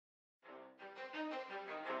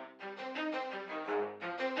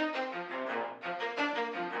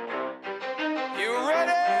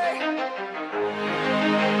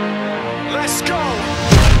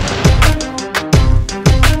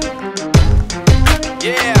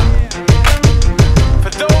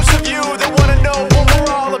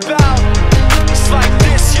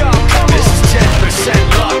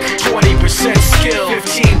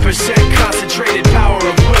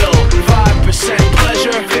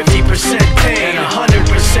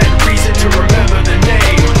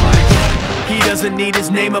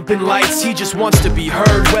fame up in lights, he just wants to be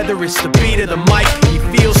heard. Whether it's the beat or the mic, he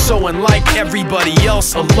feels so unlike everybody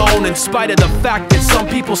else, alone. In spite of the fact that some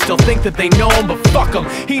people still think that they know him, but fuck him,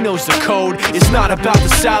 he knows the code. It's not about the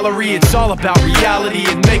salary, it's all about reality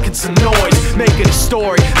and making some noise, making a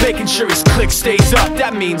story, making sure his click stays up.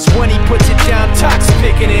 That means when he puts it down, Tox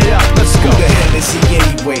picking it up. Let's go. Who the hell is he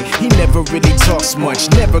anyway? He never really talks much,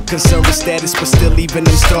 never concerned with status, but still leaving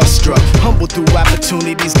him starstruck. Humble through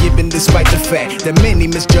opportunities given despite the fact that many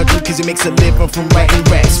misjudge him cause he makes a living from writing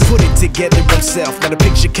raps. Put it together himself, now the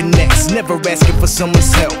picture connects. Never asking for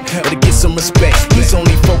someone's help or to get some respect. He's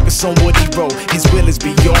only focused on what he wrote. His will is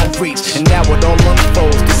beyond reach, and now it all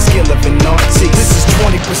unfolds, the skill of an artist. This is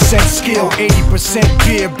 20% skill, 80%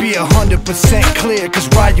 fear. Be 100% clear, cause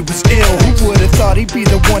Ryu was ill. Who would've thought he'd be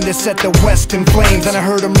the one that set the West in flames? And I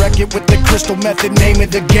heard him wreck it with the crystal method, name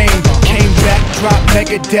of the game. Came back, dropped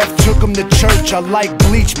Megadeth, took him to church. I like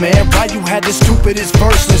Bleach, man. Ryu had the stupidest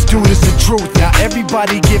verse, this dude is the truth. Now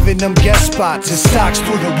everybody giving them guest spots and stocks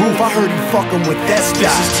through the roof. I heard he fucking with that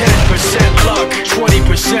stock. This is 10% luck,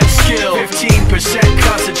 20% skill, 15%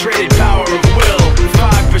 concentrated power of will,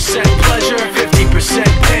 5% pleasure, 50%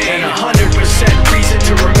 pain, and 100% reason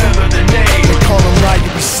to remember the name. They call him Ryu,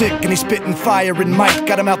 he's sick and he's spitting fire. And Mike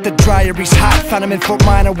got him out the dryer, he's hot. Found him in Fort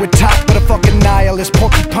Minor with top, but a fucking nihilist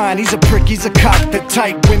porcupine. He's a prick, he's a cock. The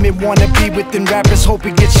type women wanna be within, rappers hope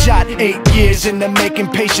he gets shot. 8 years in the making,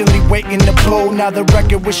 patiently waiting to blow. Now the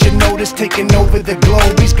record with your notice taking over the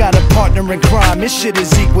globe. He's got a partner in crime, his shit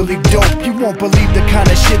is equally dope. You won't believe the kind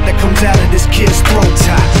of shit that comes out of this kid's throat.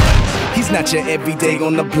 He's not your everyday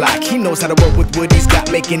on the block. He knows how to work with what he's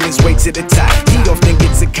got, making his way to the top. He often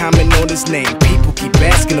gets a comment on his name. People keep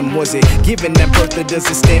asking him, was it given that birth or does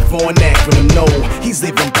it stand for an acronym? No, he's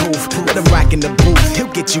living proof. Let him rock in the booth.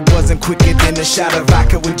 He'll get you buzzing quicker than a shot of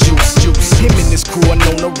vodka with juice. Him and his crew are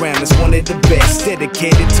known around as one of the best,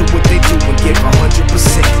 dedicated to what they do and give 100%.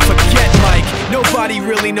 Forget Mike, nobody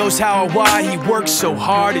really knows how or why he works so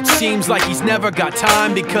hard. It seems like he's never got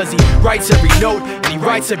time because he writes every note and he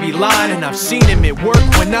writes every line. And I've seen him at work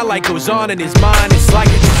when that light goes on in his mind. It's like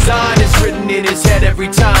a design is written in his head every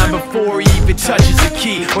time before he even touches a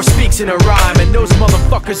key or speaks in a rhyme. And those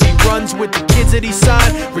motherfuckers he runs with, the kids that he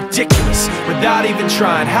signed, ridiculous, without even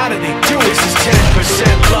trying. How do they do it? This is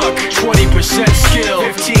 10% luck, 20% skill,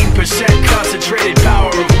 15% concentrated power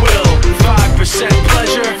of will, 5%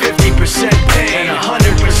 pleasure, 50% pain, and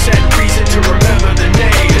 100% reason to remember the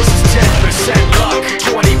name. This is 10% luck,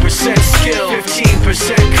 20% skill,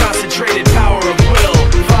 15% concentrated power of will,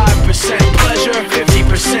 5% pleasure,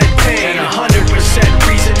 50% pain, and 100%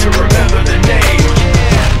 reason to remember the name.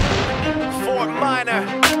 Yeah. Fort Minor,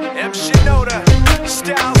 M. Shinoda,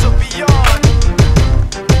 Styles.